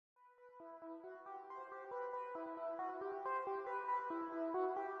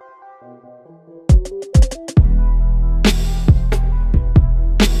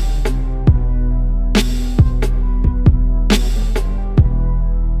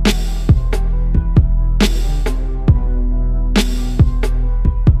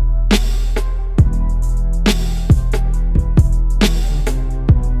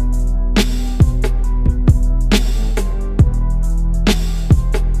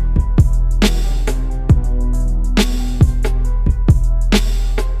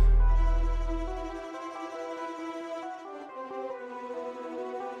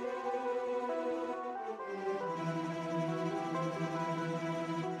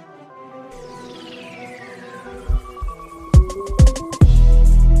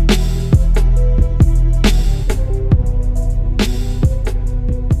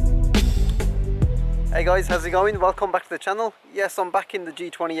guys, how's it going? Welcome back to the channel. Yes, I'm back in the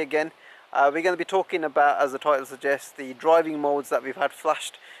G20 again. We're going to be talking about, as the title suggests, the driving modes that we've had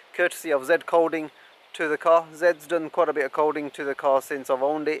flashed courtesy of ZedCoding to the car. Zed's done quite a bit of coding to the car since I've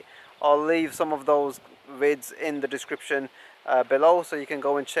owned it. I'll leave some of those vids in the description below so you can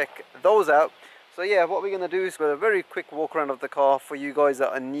go and check those out. So yeah, what we're going to do is a very quick walk around of the car for you guys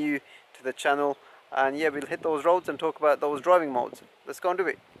that are new to the channel. And yeah, we'll hit those roads and talk about those driving modes. Let's go and do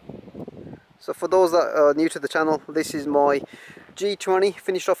it. So for those that are new to the channel, this is my G20,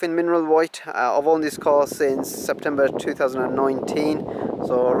 finished off in mineral white. I've owned this car since September 2019,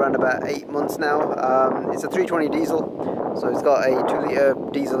 so around about 8 months now. It's a 320 diesel, so it's got a 2-litre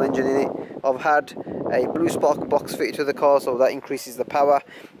diesel engine in it. I've had a blue spark box fitted to the car, so that increases the power,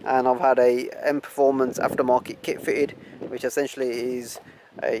 and I've had a M Performance aftermarket kit fitted, which essentially is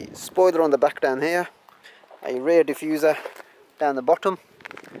a spoiler on the back down here, a rear diffuser down the bottom,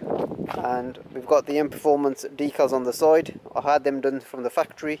 and we've got the M Performance decals on the side. I had them done from the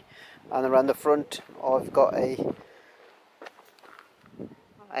factory, and around the front I've got a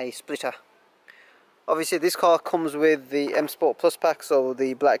splitter. Obviously this car comes with the M Sport Plus pack, so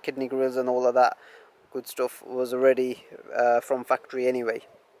the black kidney grills and all of that good stuff was already from factory anyway.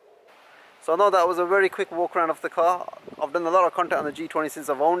 So I know that was a very quick walk around of the car. I've done a lot of content on the G20 since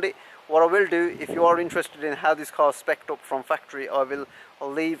I've owned it. What I will do, if you are interested in how this car is spec'd up from factory, I'll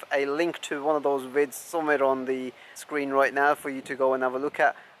leave a link to one of those vids somewhere on the screen right now for you to go and have a look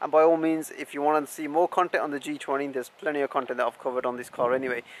at. And by all means, if you want to see more content on the G20, there's plenty of content that I've covered on this car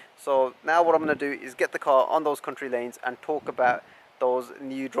anyway. So now what I'm going to do is get the car on those country lanes and talk about those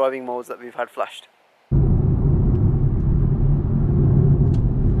new driving modes that we've had flashed.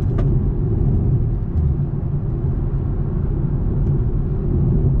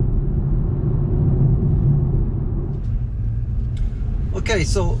 Okay,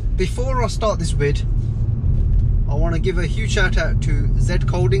 so before I start this vid, I want to give a huge shout out to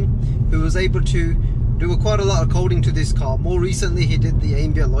ZedCoding, who was able to do quite a lot of coding to this car. More recently he did the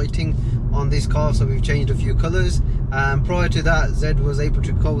ambient lighting on this car, so we've changed a few colours, and prior to that Zed was able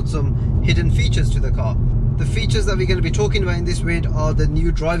to code some hidden features to the car. The features that we're going to be talking about in this vid are the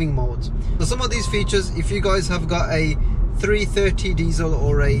new driving modes. So some of these features, if you guys have got a 330 diesel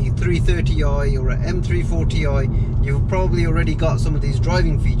or a 330i or a M340i, you've probably already got some of these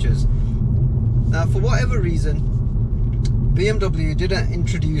driving features. Now for whatever reason, BMW didn't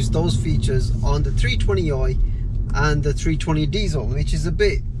introduce those features on the 320i and the 320 diesel, which is a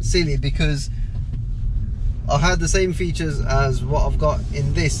bit silly because I had the same features as what I've got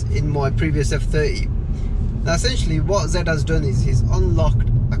in my previous F30. Now essentially what Zed has done is he's unlocked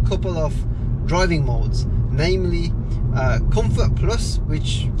a couple of driving modes, namely Comfort Plus,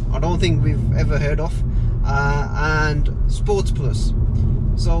 which I don't think we've ever heard of, and Sports Plus.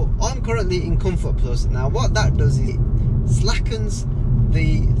 So I'm currently in Comfort Plus. Now what that does is it slackens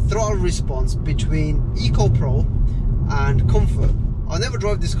the throttle response between Eco Pro and Comfort. I never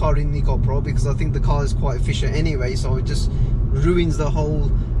drive this car in Eco Pro because I think the car is quite efficient anyway, so it just ruins the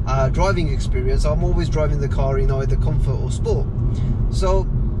whole driving experience. I'm always driving the car in either Comfort or Sport. So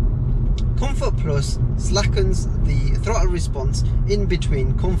Comfort Plus slackens the throttle response in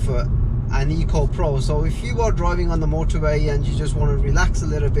between Comfort and Eco Pro. So if you are driving on the motorway and you just want to relax a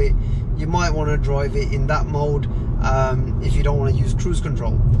little bit, you might want to drive it in that mode if you don't want to use cruise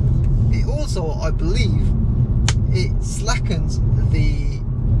control. It also, I believe, it slackens the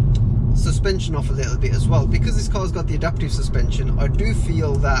suspension off a little bit as well. Because this car's got the adaptive suspension, I do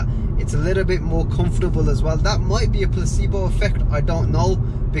feel that it's a little bit more comfortable as well. That might be a placebo effect, I don't know,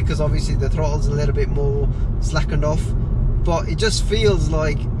 because obviously the throttle's a little bit more slackened off, but it just feels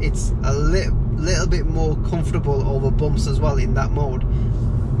like it's a little bit more comfortable over bumps as well in that mode.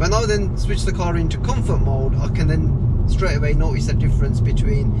 When I then switch the car into comfort mode, I can then straight away notice a difference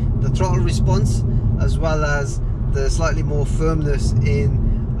between the throttle response as well as the slightly more firmness in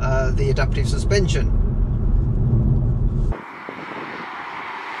the adaptive suspension.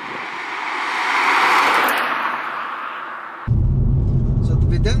 So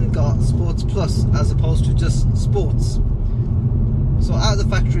we then got Sports Plus as opposed to just Sports. So out of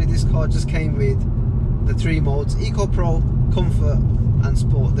the factory this car just came with the 3 modes: Eco Pro, Comfort and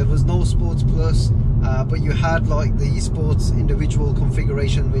Sport. There was no Sports Plus, but you had like the Sports individual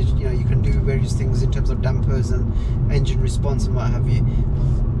configuration, which you can do various things in terms of dampers and engine response and what have you.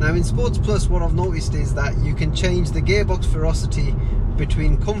 Now in Sports Plus, what I've noticed is that you can change the gearbox ferocity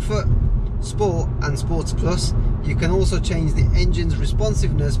between Comfort, Sport and Sports Plus. You can also change the engine's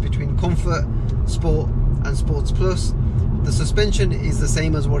responsiveness between Comfort, Sport and Sports Plus. The suspension is the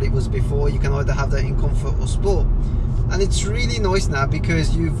same as what it was before. You can either have that in Comfort or Sport. And it's really nice now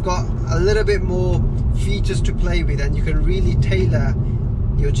because you've got a little bit more features to play with, and you can really tailor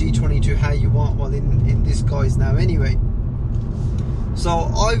your G20 to how you want, well in this guise now anyway. So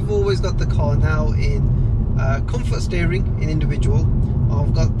I've always got the car now in comfort steering in individual.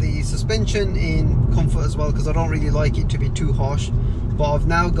 I've got the suspension in comfort as well, because I don't really like it to be too harsh. But I've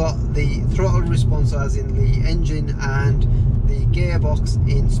now got the throttle response, as in the engine, and the gearbox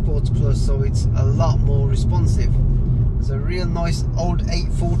in Sports Plus, so it's a lot more responsive. There's a real nice old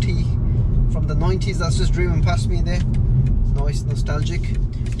 840 from the 90s that's just driven past me there. Nice, nostalgic.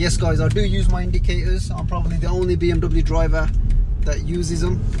 Yes guys, I do use my indicators. I'm probably the only BMW driver that uses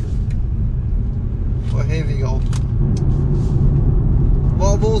them. But here we go.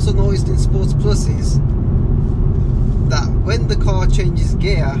 What I've also noticed in Sports Plus is that when the car changes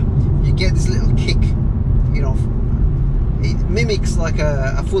gear, you get this little kick, you know. It mimics like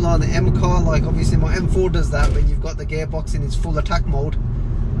a full-on M car. Like obviously my M4 does that when you've got the gearbox in its full attack mode,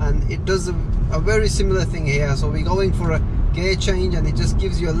 and it does a very similar thing here. So we're going for a gear change, and it just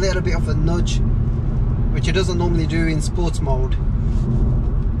gives you a little bit of a nudge, which it doesn't normally do in sports mode.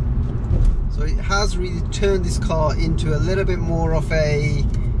 So it has really turned this car into a little bit more of a,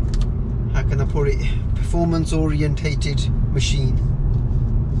 how can I put it, performance orientated machine.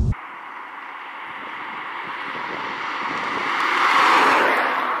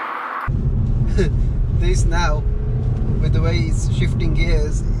 This now, with the way it's shifting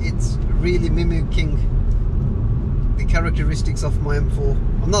gears, it's really mimicking the characteristics of my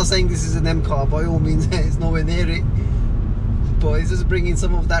M4. I'm not saying this is an M car, by all means. It's nowhere near it, but it's just bringing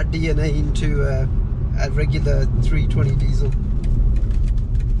some of that DNA into a regular 320 diesel.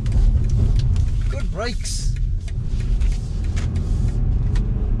 Good brakes.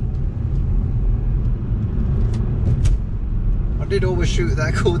 I did overshoot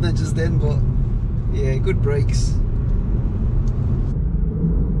that corner just then, but yeah, good brakes.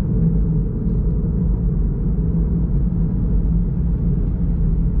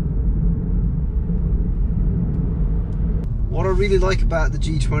 What I really like about the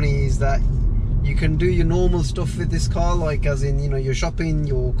G20 is that you can do your normal stuff with this car, like as in, you know, your shopping,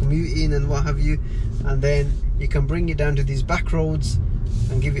 your commuting and what have you, and then you can bring it down to these back roads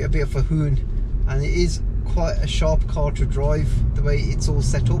and give it a bit of a hoon. And it is quite a sharp car to drive the way it's all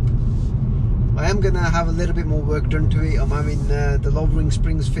set up. I am going to have a little bit more work done to it. I'm having the lowering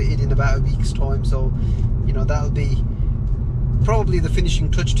springs fitted in about a week's time, so you know that'll be probably the finishing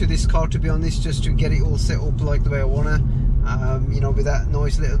touch to this car, to be honest, just to get it all set up like the way I want to. You know, with that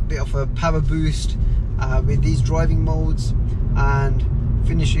nice little bit of a power boost, with these driving modes, and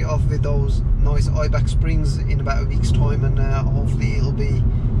finish it off with those nice eye-back springs in about a week's time, and hopefully it'll be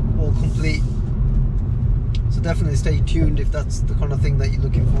all complete. So definitely stay tuned if that's the kind of thing that you're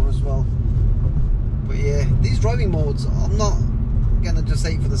looking for as well. But yeah, these driving modes, I'm not gonna just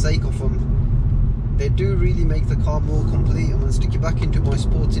say it for the sake of them. They do really make the car more complete. I'm gonna stick it back into my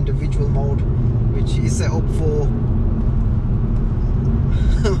sports individual mode, which is set up for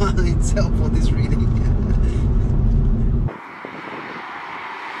well, it's set up for this really.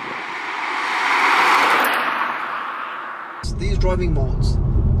 These driving modes,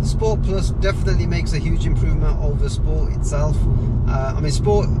 Sport Plus definitely makes a huge improvement over Sport itself. I mean,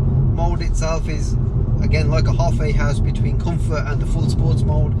 Sport mode itself is again like a halfway house between comfort and the full sports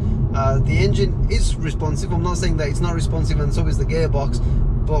mode. The engine is responsive. I'm not saying that it's not responsive, and so is the gearbox,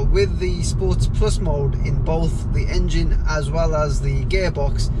 but with the Sports Plus mode in both the engine as well as the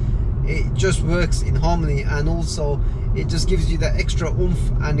gearbox, it just works in harmony, and also it just gives you that extra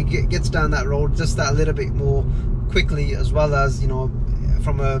oomph, and it gets down that road just that little bit more quickly, as well as, you know,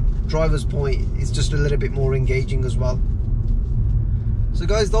 from a driver's point, it's just a little bit more engaging as well. So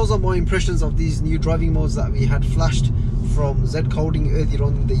guys, those are my impressions of these new driving modes that we had flashed from ZedCoding earlier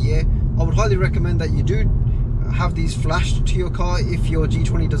on in the year. I would highly recommend that you do have these flashed to your car if your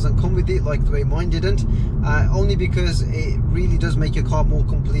G20 doesn't come with it, like the way mine didn't, only because it really does make your car more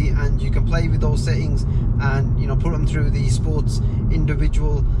complete, and you can play with those settings and, you know, put them through the sports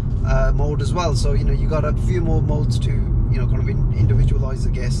individual mode as well. So, you know, you got a few more modes to, you know, kind of individualize, I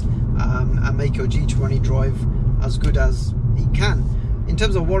guess, and make your G20 drive as good as it can. In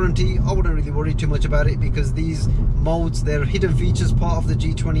terms of warranty, I wouldn't really worry too much about it, because these modes, they're hidden features part of the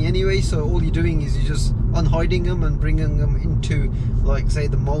G20 anyway, so all you're doing is you're just unhiding them and bringing them into, like, say,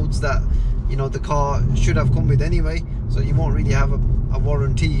 the modes that, you know, the car should have come with anyway. So you won't really have a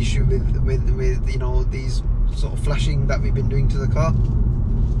warranty issue with you know, these sort of flashing that we've been doing to the car.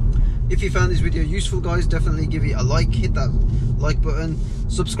 If you found this video useful, guys, definitely give it a like, hit that like button,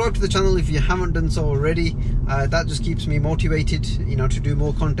 subscribe to the channel if you haven't done so already. That just keeps me motivated, you know, to do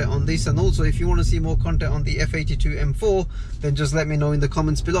more content on this. And also, if you want to see more content on the F82 M4, then just let me know in the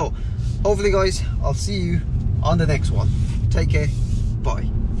comments below. Hopefully, guys, I'll see you on the next one. Take care. Bye.